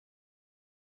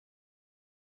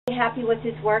happy with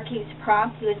his work. He's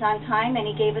prompt, he was on time, and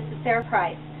he gave us a fair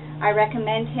price. I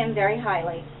recommend him very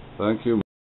highly. Thank you.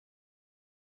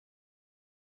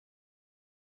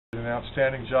 An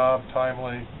outstanding job,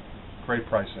 timely, great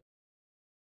pricing.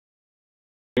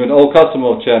 You're an old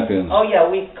customer of Champion. Oh yeah,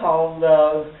 we call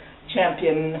the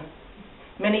Champion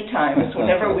many times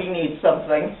whenever we need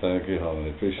something. Thank you, Holly.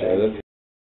 Appreciate it.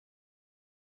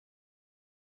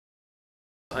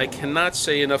 I cannot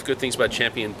say enough good things about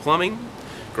Champion Plumbing.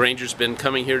 Granger's been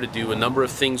coming here to do a number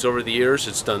of things over the years.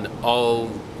 It's done all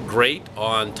great,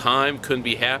 on time, couldn't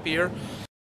be happier.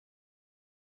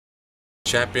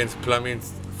 Champion's Plumbing,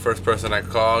 first person I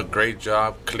call, great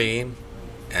job, clean,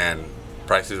 and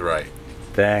price is right.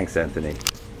 Thanks, Anthony.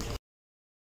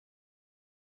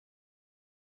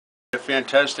 A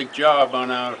fantastic job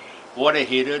on our water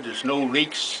heater. There's no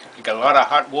leaks. We got a lot of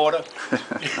hot water.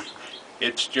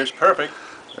 It's just perfect.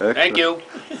 Excellent. Thank you.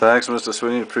 Thanks, Mr.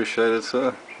 Sweeney. Appreciate it,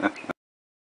 sir.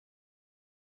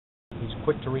 He's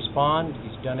quick to respond.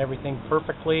 He's done everything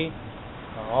perfectly.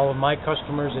 All of my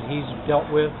customers that he's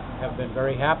dealt with have been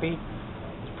very happy.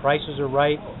 His prices are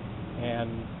right,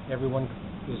 and everyone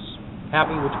is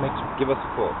happy, which makes... Give us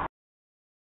a call.